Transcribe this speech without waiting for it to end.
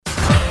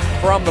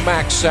From the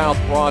MaxxSouth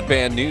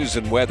Broadband News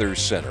and Weather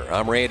Center,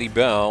 I'm Randy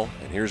Bell,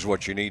 and here's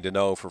what you need to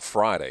know for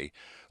Friday.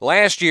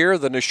 Last year,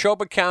 the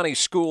Neshoba County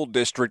School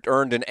District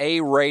earned an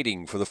A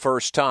rating for the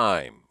first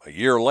time. A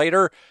year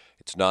later,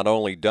 it's not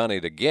only done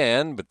it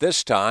again, but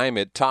this time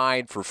it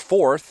tied for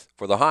fourth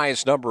for the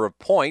highest number of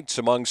points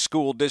among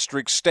school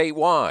districts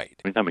statewide.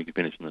 Anytime we can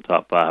finish in the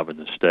top 5 in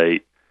the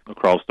state,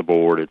 across the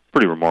board, it's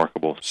pretty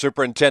remarkable.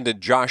 Superintendent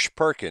Josh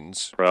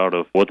Perkins. Proud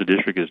of what the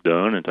district has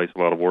done. It takes a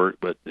lot of work,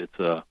 but it's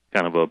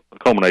kind of a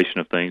culmination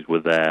of things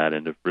with that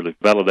and to really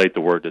validate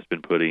the work that's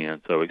been put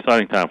in. So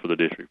exciting time for the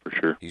district for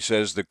sure. He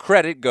says the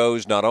credit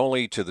goes not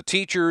only to the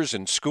teachers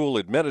and school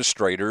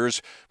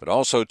administrators, but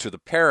also to the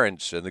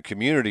parents and the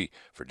community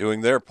for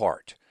doing their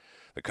part.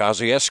 The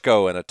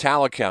Kosciusko and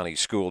Atala County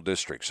school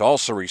districts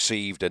also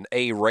received an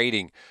A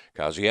rating,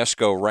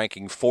 Kosciusko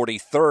ranking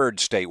 43rd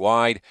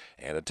statewide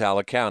and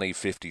Atala County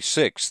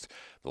 56th.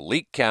 The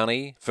Leake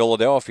County,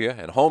 Philadelphia,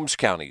 and Holmes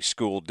County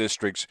school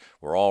districts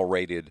were all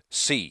rated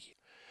C.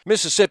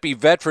 Mississippi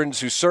veterans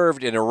who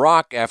served in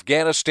Iraq,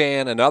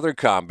 Afghanistan, and other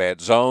combat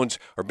zones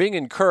are being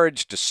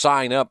encouraged to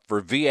sign up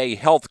for VA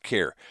health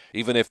care,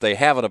 even if they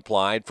haven't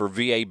applied for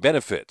VA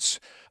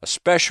benefits. A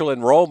special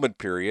enrollment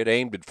period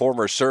aimed at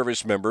former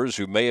service members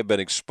who may have been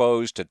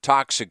exposed to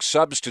toxic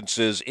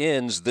substances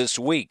ends this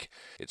week.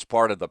 It's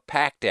part of the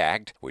PACT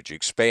Act, which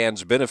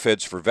expands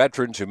benefits for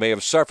veterans who may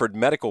have suffered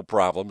medical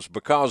problems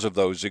because of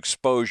those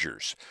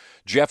exposures.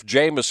 Jeff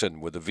Jameson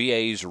with the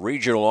VA's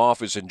regional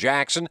office in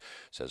Jackson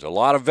says a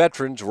lot of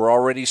veterans were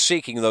already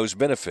seeking those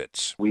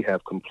benefits. We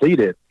have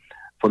completed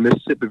for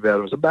Mississippi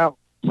veterans about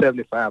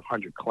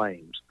 7,500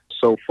 claims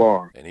so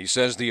far. And he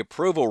says the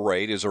approval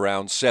rate is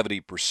around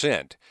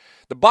 70%.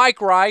 The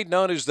bike ride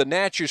known as the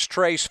Natchez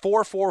Trace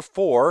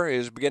 444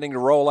 is beginning to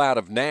roll out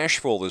of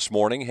Nashville this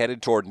morning,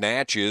 headed toward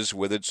Natchez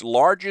with its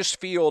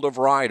largest field of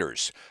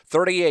riders,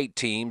 38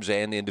 teams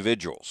and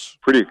individuals.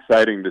 Pretty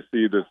exciting to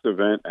see this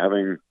event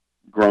having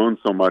grown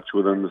so much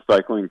within the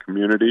cycling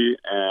community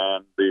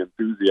and the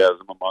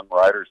enthusiasm among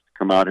riders to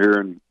come out here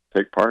and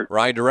take part.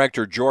 Ride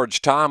director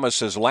George Thomas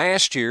says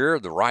last year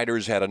the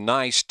riders had a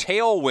nice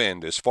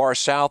tailwind as far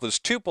south as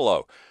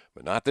Tupelo,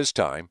 but not this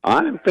time.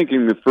 I'm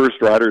thinking the first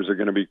riders are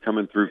going to be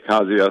coming through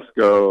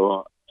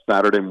Kosciusko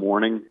Saturday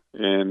morning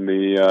in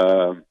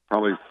the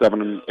probably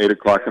 7 and 8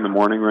 o'clock in the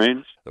morning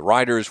range. The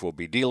riders will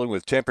be dealing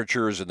with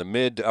temperatures in the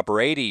mid to upper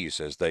 80s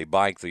as they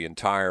bike the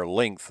entire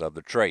length of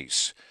the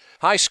trace.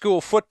 High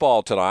school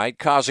football tonight.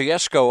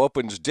 Kosciusko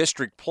opens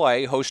district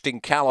play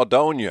hosting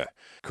Caledonia.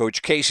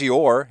 Coach Casey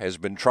Orr has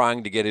been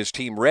trying to get his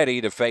team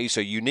ready to face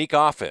a unique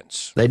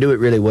offense. They do it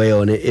really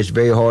well, and it's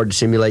very hard to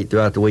simulate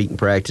throughout the week in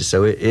practice,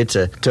 so it's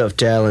a tough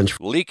challenge.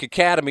 Leake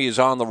Academy is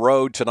on the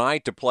road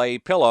tonight to play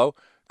Pillow.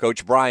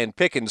 Coach Brian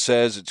Pickens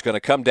says it's going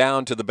to come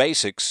down to the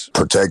basics.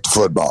 Protect the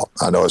football.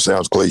 I know it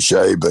sounds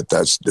cliche, but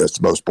that's the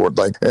most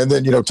important thing. And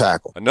then,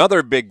 tackle.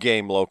 Another big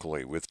game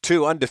locally with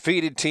two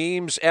undefeated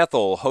teams,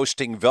 Ethel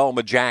hosting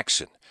Velma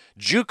Jackson.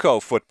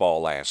 JUCO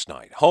football last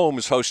night.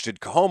 Holmes hosted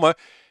Coahoma,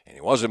 and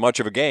it wasn't much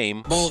of a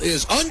game. Ball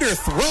is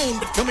underthrown,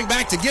 but coming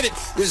back to get it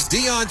is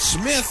Deion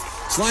Smith,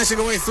 slicing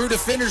away through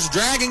defenders,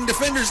 dragging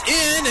defenders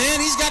in,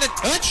 and he's got a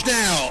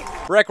touchdown.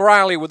 Breck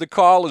Riley with the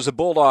call as the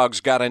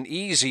Bulldogs got an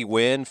easy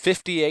win,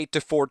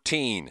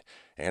 58-14,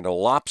 and a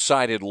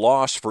lopsided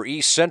loss for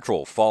East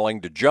Central,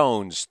 falling to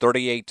Jones,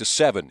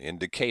 38-7 in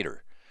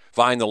Decatur.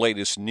 Find the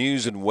latest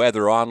news and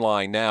weather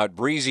online now at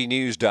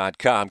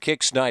breezynews.com,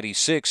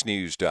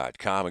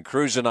 kicks96news.com, and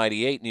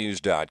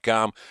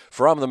cruisin98news.com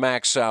from the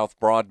MaxxSouth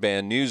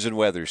Broadband News and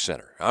Weather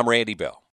Center. I'm Randy Bell.